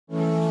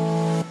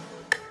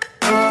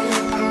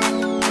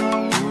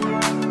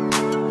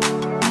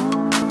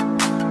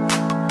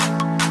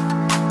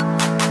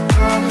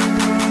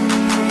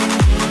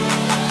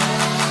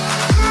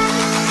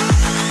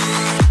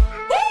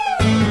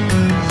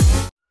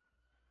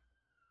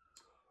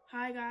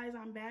Hi guys,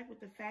 I'm back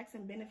with the facts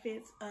and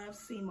benefits of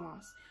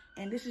seamoss.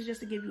 And this is just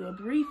to give you a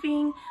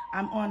briefing.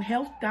 I'm on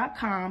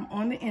health.com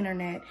on the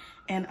internet,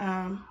 and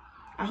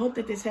I hope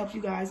that this helps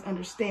you guys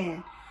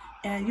understand.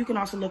 And you can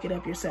also look it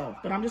up yourself.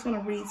 But I'm just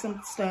going to read some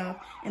stuff,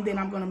 and then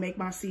I'm going to make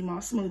my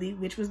seamoss smoothie,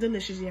 which was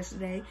delicious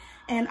yesterday.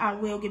 And I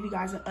will give you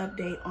guys an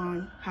update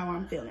on how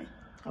I'm feeling.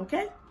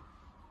 Okay?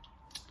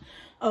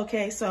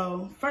 Okay,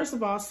 so first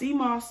of all,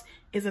 seamoss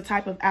is a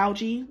type of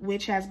algae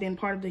which has been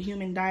part of the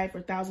human diet for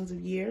thousands of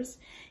years.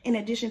 In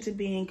addition to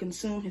being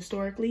consumed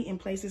historically in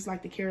places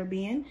like the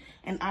Caribbean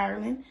and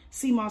Ireland,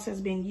 seamoss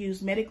has been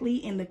used medically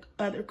in the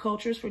other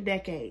cultures for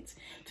decades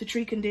to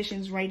treat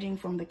conditions ranging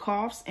from the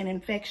coughs and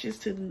infectious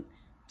to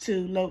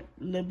low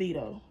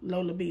libido.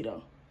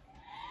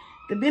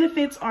 The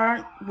benefits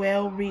aren't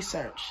well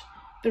researched.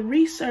 The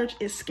research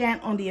is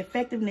scant on the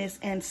effectiveness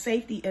and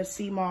safety of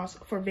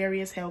seamoss for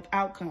various health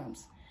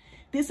outcomes.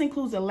 This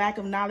includes a lack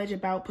of knowledge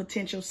about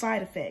potential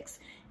side effects,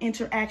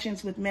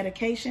 interactions with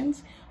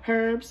medications,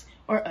 herbs,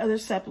 or other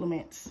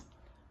supplements,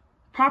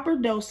 proper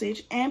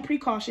dosage, and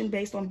precaution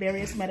based on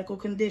various medical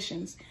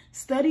conditions.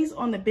 Studies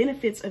on the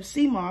benefits of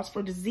seamoss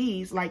for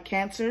disease like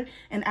cancer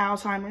and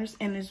Alzheimer's,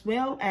 and as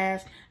well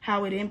as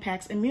how it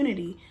impacts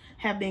immunity,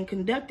 have been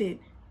conducted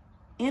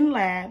in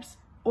labs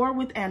or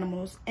with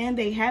animals, and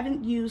they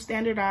haven't used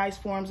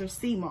standardized forms of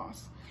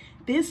seamoss.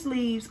 This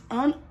leaves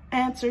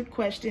unanswered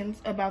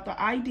questions about the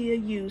ideal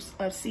use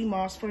of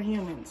seamoss for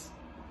humans.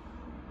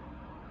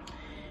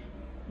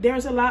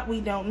 There's a lot we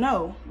don't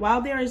know.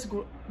 While there is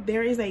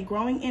a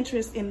growing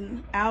interest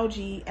in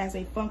algae as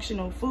a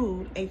functional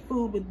food, a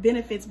food with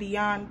benefits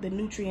beyond the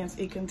nutrients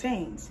it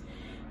contains,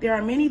 there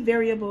are many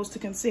variables to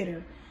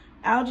consider.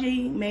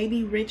 Algae may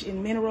be rich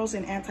in minerals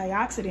and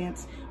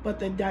antioxidants,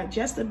 but the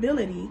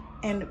digestibility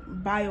and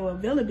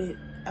bioavailability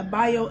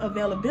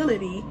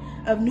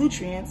of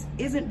nutrients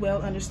isn't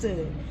well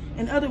understood.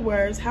 In other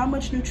words, how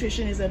much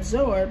nutrition is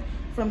absorbed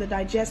from the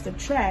digestive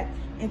tract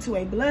into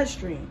a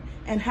bloodstream,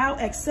 and how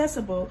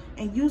accessible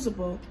and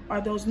usable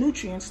are those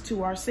nutrients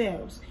to our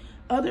cells.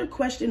 Other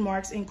question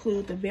marks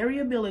include the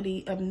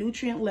variability of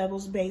nutrient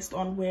levels based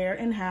on where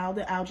and how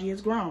the algae is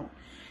grown,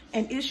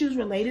 and issues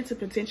related to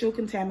potential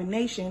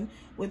contamination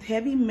with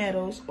heavy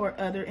metals or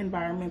other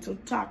environmental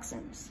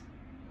toxins.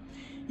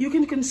 You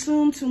can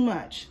consume too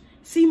much.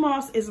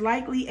 Seamoss is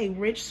likely a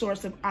rich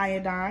source of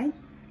iodine,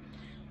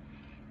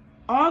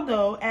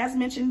 although, as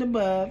mentioned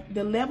above,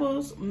 the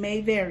levels may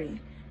vary.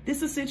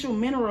 This essential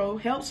mineral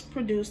helps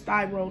produce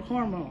thyroid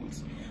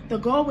hormones. The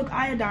goal with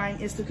iodine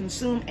is to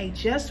consume a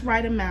just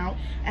right amount,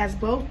 as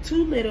both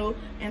too little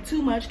and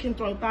too much can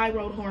throw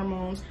thyroid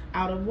hormones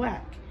out of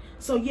whack.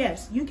 So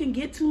yes, you can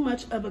get too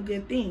much of a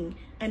good thing,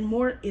 and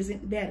more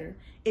isn't better.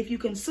 If you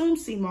consume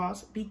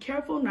seamoss, be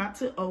careful not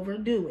to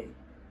overdo it.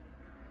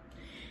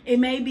 It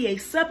may be a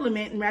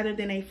supplement rather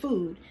than a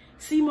food.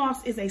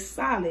 Seamoss is a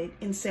solid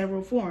in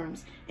several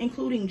forms,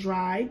 including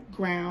dried,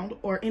 ground,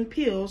 or in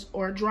pills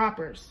or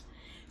droppers.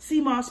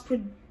 Seamoss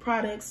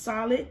products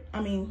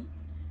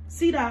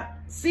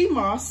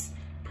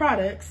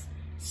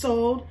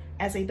sold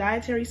as a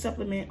dietary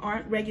supplement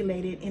aren't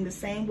regulated in the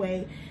same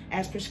way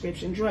as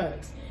prescription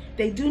drugs.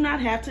 They do not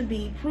have to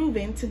be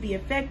proven to be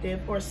effective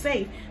or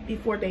safe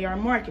before they are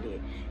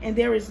marketed, and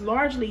there is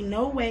largely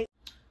no way.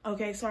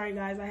 Okay, sorry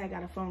guys, I had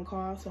got a phone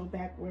call, so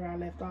back where I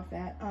left off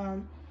at.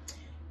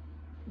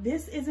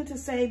 This isn't to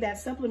say that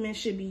supplements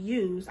should be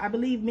used. I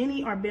believe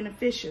many are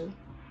beneficial,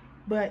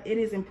 but it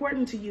is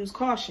important to use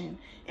caution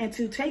and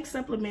to take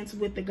supplements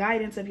with the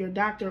guidance of your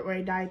doctor or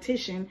a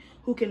dietitian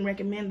who can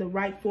recommend the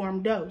right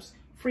form, dose,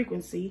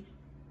 frequency,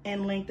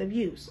 and length of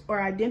use, or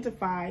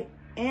identify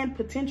any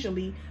potential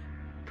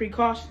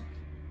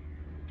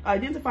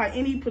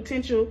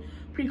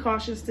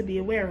precautions to be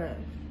aware of.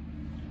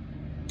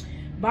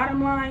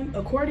 Bottom line,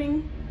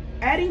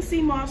 adding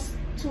seamoss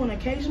to an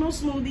occasional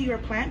smoothie or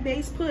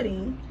plant-based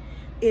pudding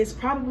is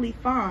probably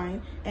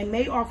fine and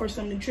may offer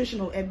some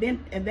nutritional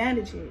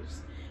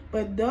advantages,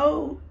 but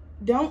don't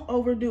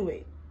overdo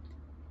it.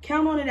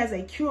 Count on it as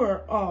a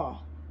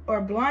cure-all,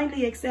 or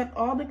blindly accept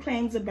all the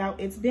claims about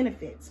its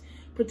benefits,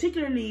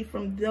 particularly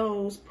from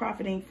those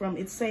profiting from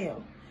its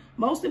sale.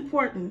 Most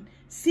important,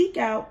 seek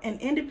out an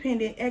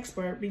independent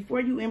expert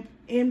before you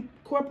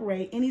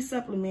incorporate any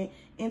supplement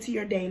into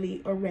your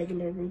daily or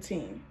regular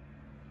routine.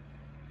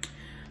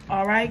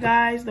 All right,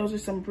 guys, those are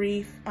some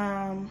brief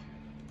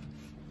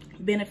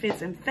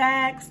benefits and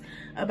facts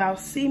about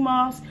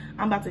seamoss.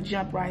 I'm about to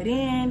jump right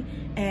in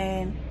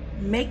and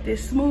make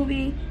this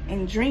smoothie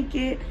and drink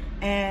it,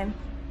 and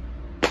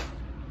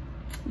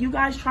you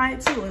guys try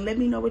it too and let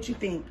me know what you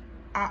think.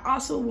 I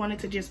also wanted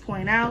to just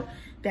point out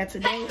that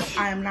today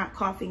I am not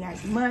coughing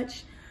as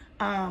much.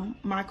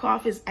 My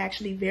cough is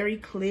actually very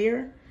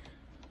clear.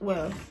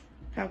 Well,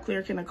 how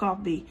clear can a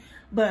cough be?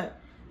 But,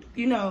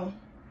 you know,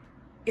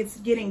 it's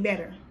getting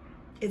better.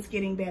 It's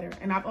getting better.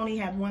 And I've only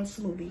had one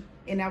smoothie,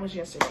 and that was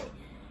yesterday.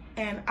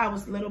 And I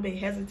was a little bit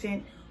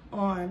hesitant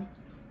on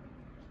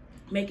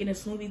making a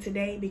smoothie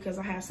today because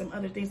I have some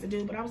other things to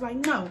do. But I was like,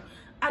 no,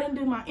 I didn't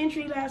do my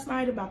entry last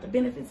night about the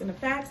benefits and the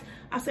facts.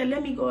 I said,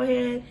 let me go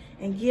ahead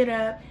and get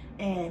up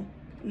and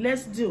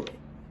let's do it.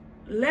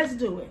 Let's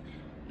do it.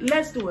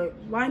 Let's do it.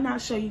 Why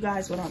not show you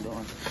guys what I'm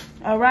doing?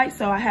 All right,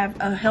 so I have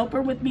a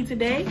helper with me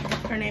today.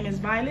 Her name is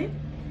Violet.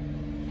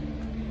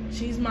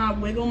 She's my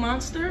wiggle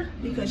monster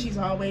because she's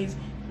always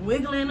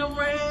wiggling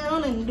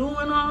around and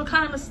doing all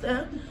kind of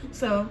stuff.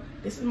 So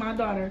this is my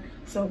daughter.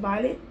 So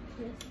Violet,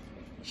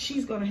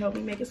 she's gonna help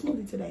me make a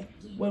smoothie today.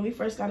 What do we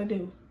first gotta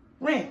do?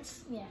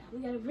 Rinse. Yeah, we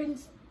gotta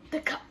rinse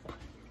the cup.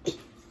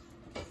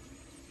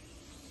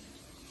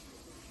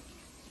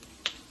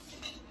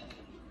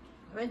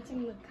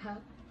 Rinsing the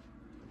cup.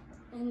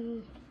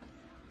 And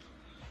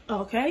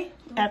okay,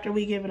 after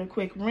we give it a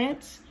quick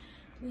rinse,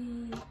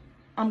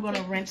 I'm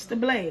gonna rinse the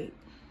blade.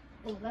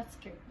 Oh, that's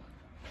scary.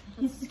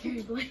 That's a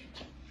scary blade.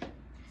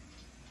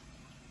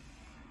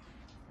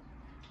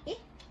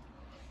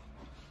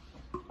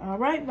 All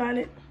right,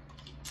 Violet.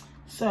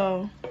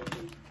 So,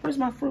 where's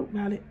my fruit,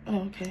 Violet?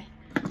 Oh, okay.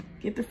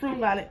 Get the fruit,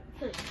 Violet.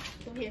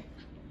 Come here.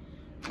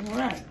 All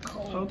right.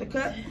 Hold the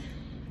cup.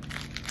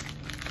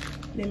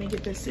 Let me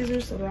get the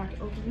scissors so that I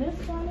can open this,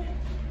 Violet.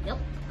 Yep.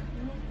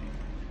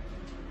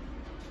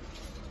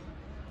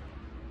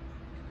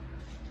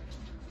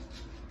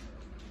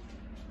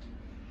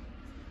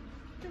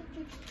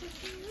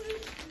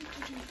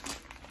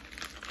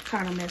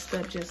 Kind of messed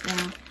up just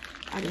now.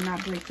 I did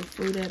not break the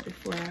fruit up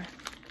before I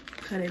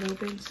cut it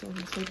open, so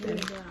let's hope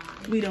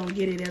that we don't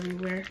get it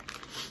everywhere.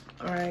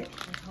 All right.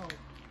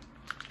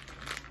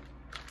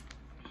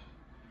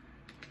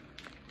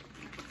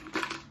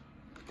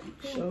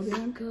 Show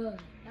them. Good.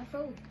 That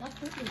fruit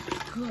is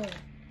good.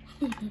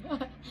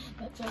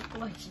 That's our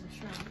collection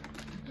shrimp.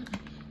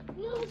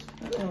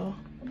 Uh-oh.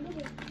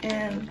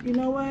 And you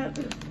know what?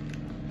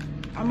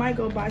 I might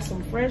go buy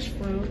some fresh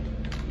fruit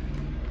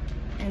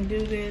and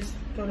do this.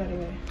 Go that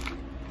way.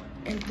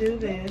 And do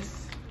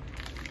this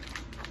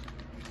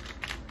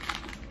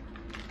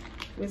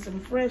with some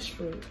fresh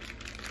fruit.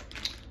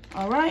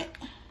 All right.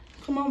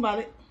 Come on,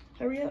 Violet.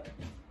 Hurry up.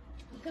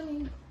 I'm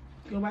coming.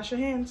 Go wash your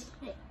hands.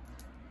 Hey.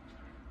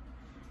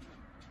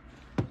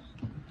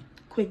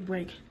 Quick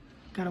break.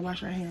 Gotta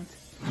wash our hands.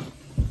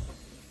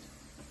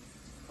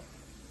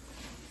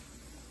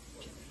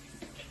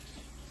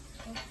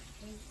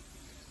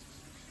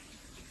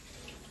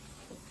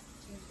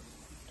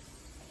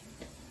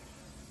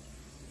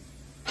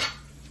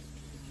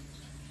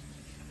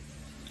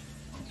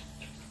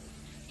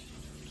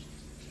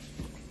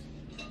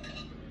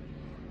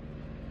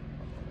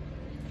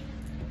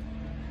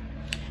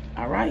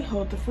 All right,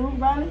 hold the fruit,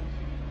 Violet.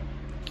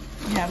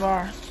 We have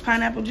our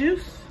pineapple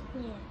juice.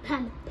 Yeah,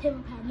 pineapple.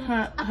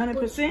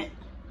 100%.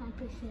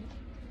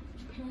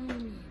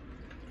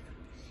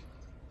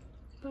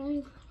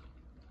 100%.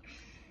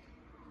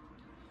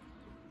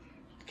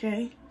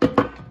 Okay. We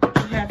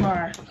have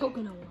our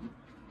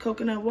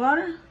Coconut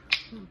water.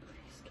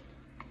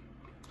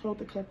 Hold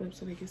the cup up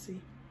so they can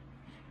see.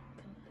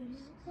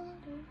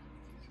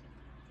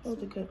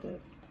 Hold the cup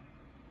up.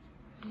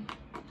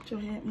 Put your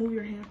hand, move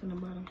your hand from the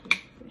bottom.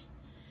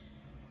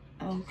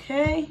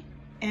 Okay.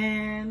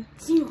 And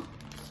seamoss.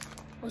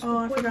 Oh,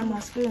 I forgot my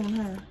spoon,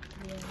 huh?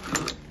 Yeah.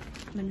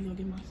 Let me go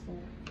get my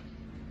spoon.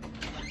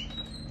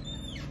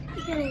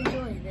 You can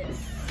enjoy this.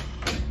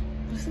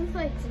 This is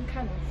like some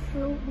kind of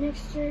fruit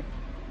mixture.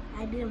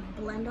 I didn't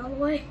blend all the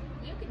way.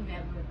 You can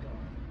never do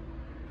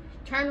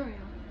it. Turn around.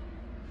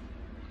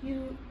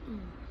 You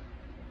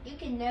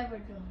can never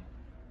do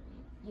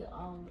it. You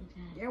always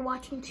have. You're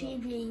watching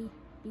TV.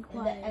 Be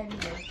quiet.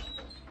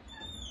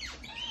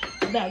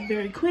 Back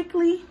very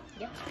quickly.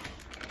 Yep.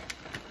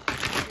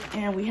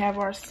 And we have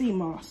our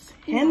seamoss.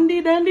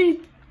 Handy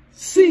dandy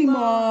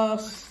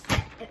seamoss.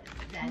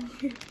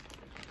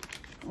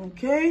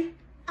 Okay.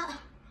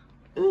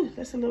 Ooh,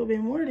 that's a little bit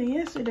more than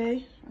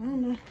yesterday. I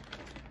don't know.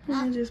 I'm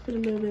gonna just put a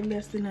little bit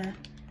less than that.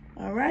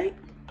 All right.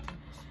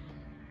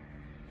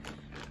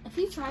 If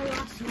you try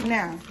last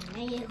now,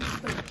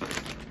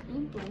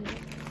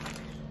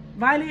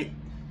 Violet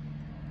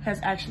has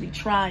actually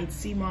tried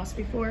seamoss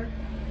before.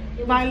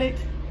 Violet,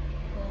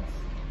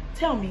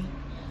 tell me,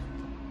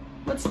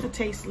 what's the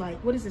taste like?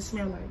 What does it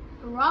smell like?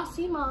 Raw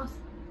seamoss.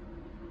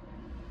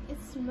 It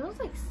smells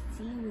like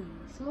seaweed.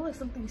 It smells like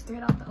something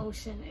straight off the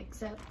ocean,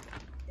 except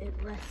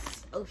it's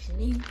less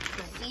oceany.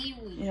 Like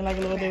seaweed. Yeah, like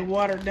a little bit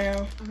watered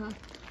down.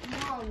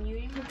 Mom,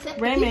 you except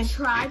Raymond. if you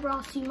try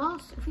raw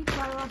seamoss,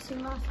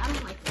 I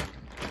don't like that.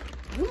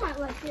 You might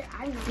like it.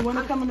 I know. You want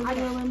to come in the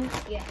video, Raymond?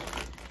 Yeah.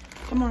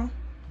 Come on.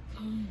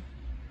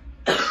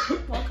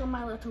 Welcome,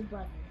 my little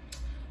brother.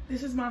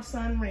 This is my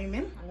son,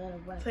 Raymond. My little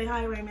brother. Say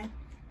hi, Raymond.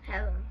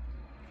 Hello.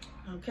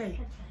 Okay.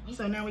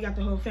 So now we got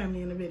the whole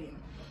family in the video.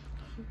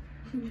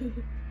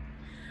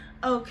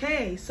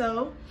 Okay,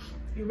 so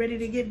you ready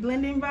to get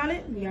blending,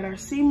 Violet? We got our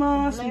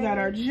seamoss, we got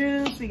our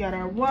juice, we got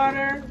our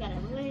water. We got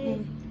a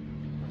blade.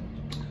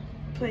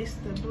 Place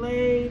the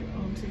blade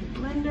onto the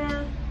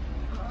blender.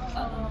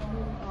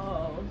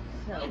 Oh,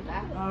 so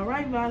bad. All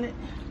right, Violet.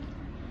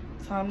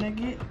 Time to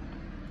get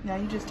Now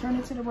you just turn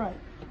it to the right.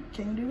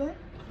 Can you do that?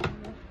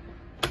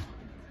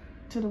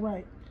 To the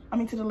right. I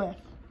mean to the left.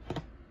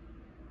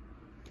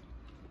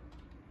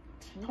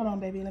 Hold on,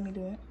 baby. Let me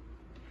do it.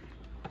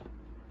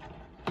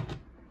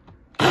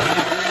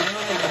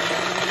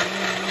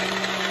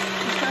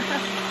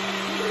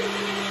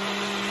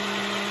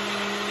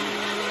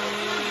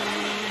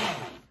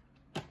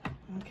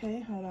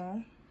 Okay, hold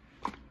on.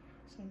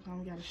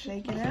 Sometimes we gotta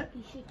shake it up.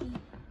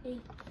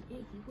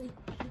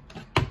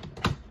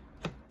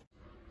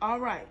 All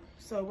right,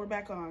 so we're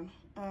back on.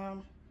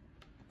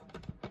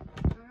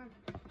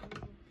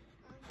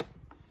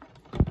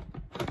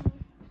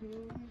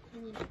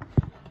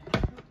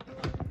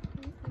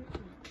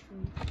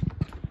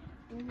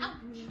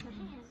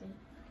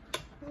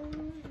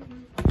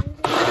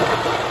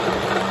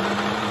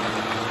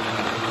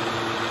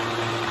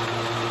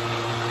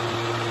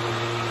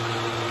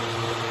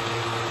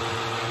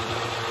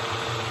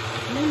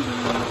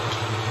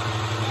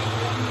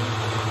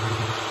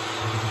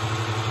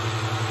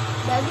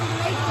 Does it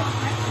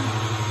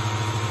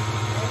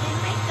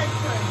make the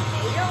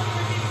tornado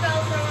when it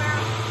goes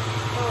around?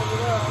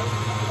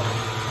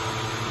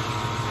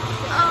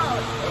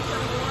 Oh, it's a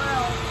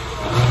whirl.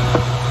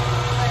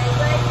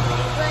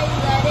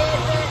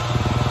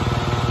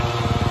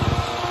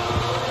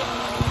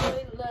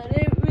 Let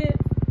it rip.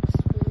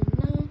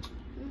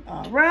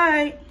 All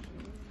right.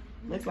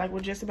 Looks like we're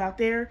just about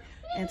there.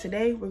 And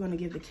today we're gonna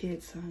give the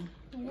kids some.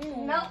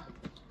 Nope.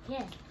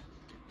 Yeah.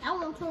 I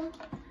want some.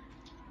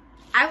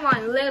 I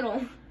want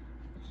little.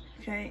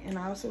 Okay, and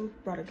I also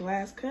brought a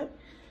glass cup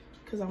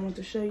because I want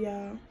to show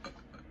y'all.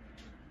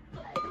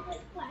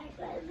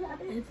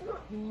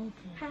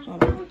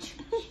 Hold on.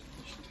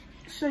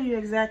 Show you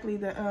exactly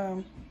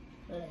the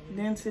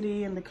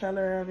density and the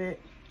color of it.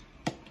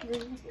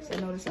 So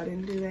notice I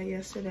didn't do that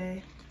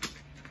yesterday.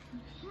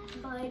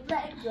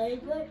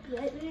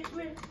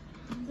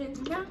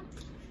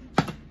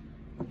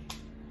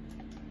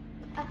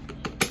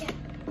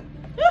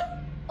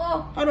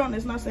 Oh, Hold on,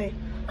 it's not safe.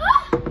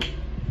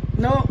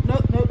 No.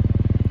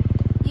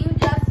 you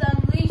just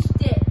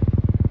unleashed it.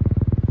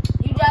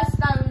 You just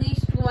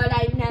unleashed what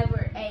I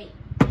never ate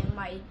in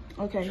my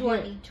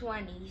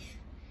 2020s.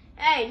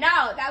 Hey,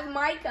 no, that's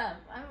my cup.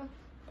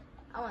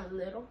 I want a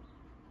little.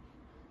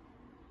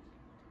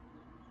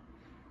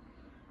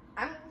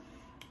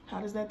 How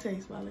does that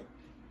taste, Violet?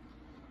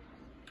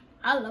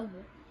 I love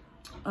it.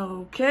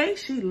 Okay,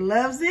 she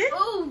loves it.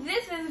 Ooh,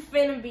 this is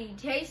finna be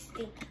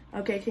tasty.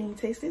 Okay, can you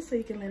taste it so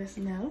you can let us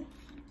know?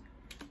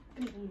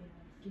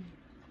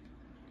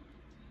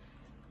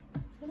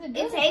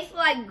 It tastes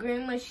like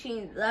Green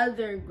Machine, the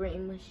other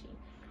Green Machine.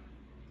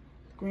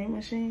 Green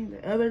Machine,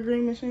 the other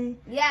Green Machine?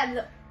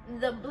 Yeah,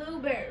 the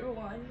blueberry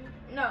one.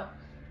 No,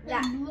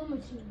 that Blue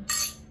machine.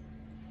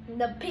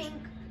 the pink.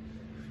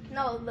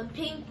 No, the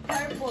pink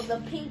purple.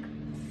 The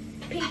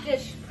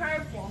pinkish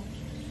purple.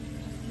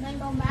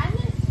 Mango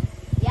Madness?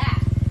 Yeah.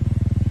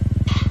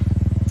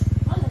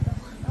 I like that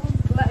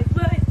one. Like.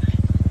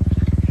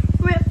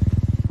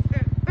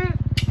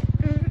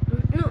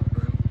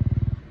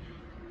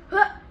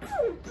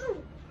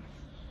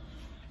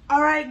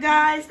 All right,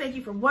 guys, thank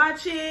you for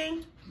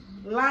watching.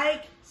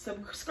 Like,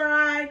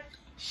 subscribe,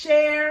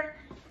 share,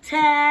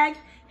 tag,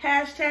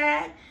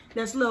 hashtag.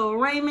 That's Lil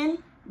Raymond.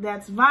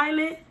 That's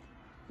Violet.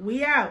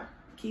 We out.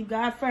 Keep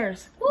God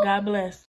first. God bless.